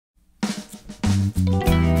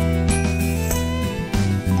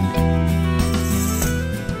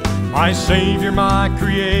My Savior, my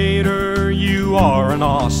Creator, you are an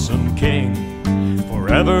awesome King.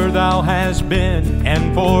 Forever thou hast been,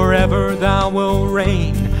 and forever thou will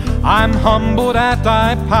reign. I'm humbled at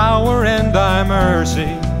thy power and thy mercy,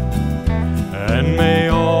 and may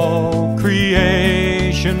all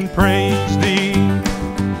creation praise thee.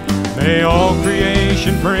 May all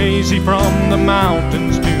creation praise thee, from the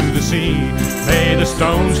mountains to the sea. May the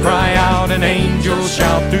stones cry out and angels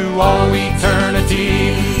shout through all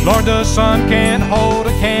eternity. Lord, the sun can't hold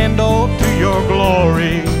a candle to your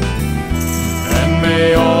glory. And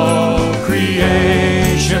may all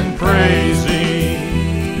creation praise thee.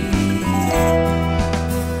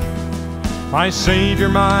 My Savior,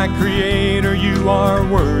 my Creator, you are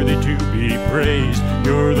worthy to be praised.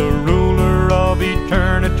 You're the ruler of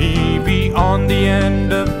eternity, beyond the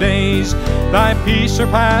end of days. Thy peace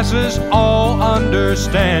surpasses all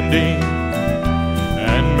understanding,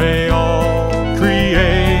 and may all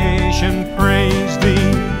creation praise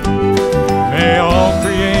thee. May all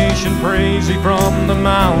creation praise thee, from the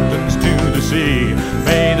mountains to the sea.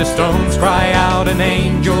 May the stones cry out and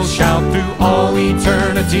angels shout through all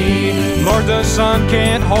eternity. Lord, the sun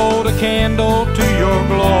can't hold a candle to your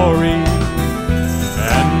glory.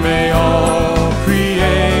 And may all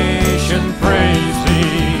creation praise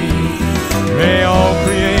thee. May all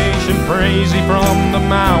creation praise thee, from the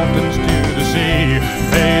mountains to the sea.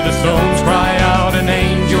 May the stones cry out and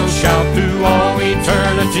angels shout through all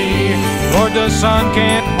eternity. Lord, the sun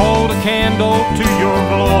can't hold a candle to your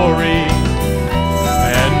glory.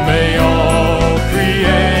 And may all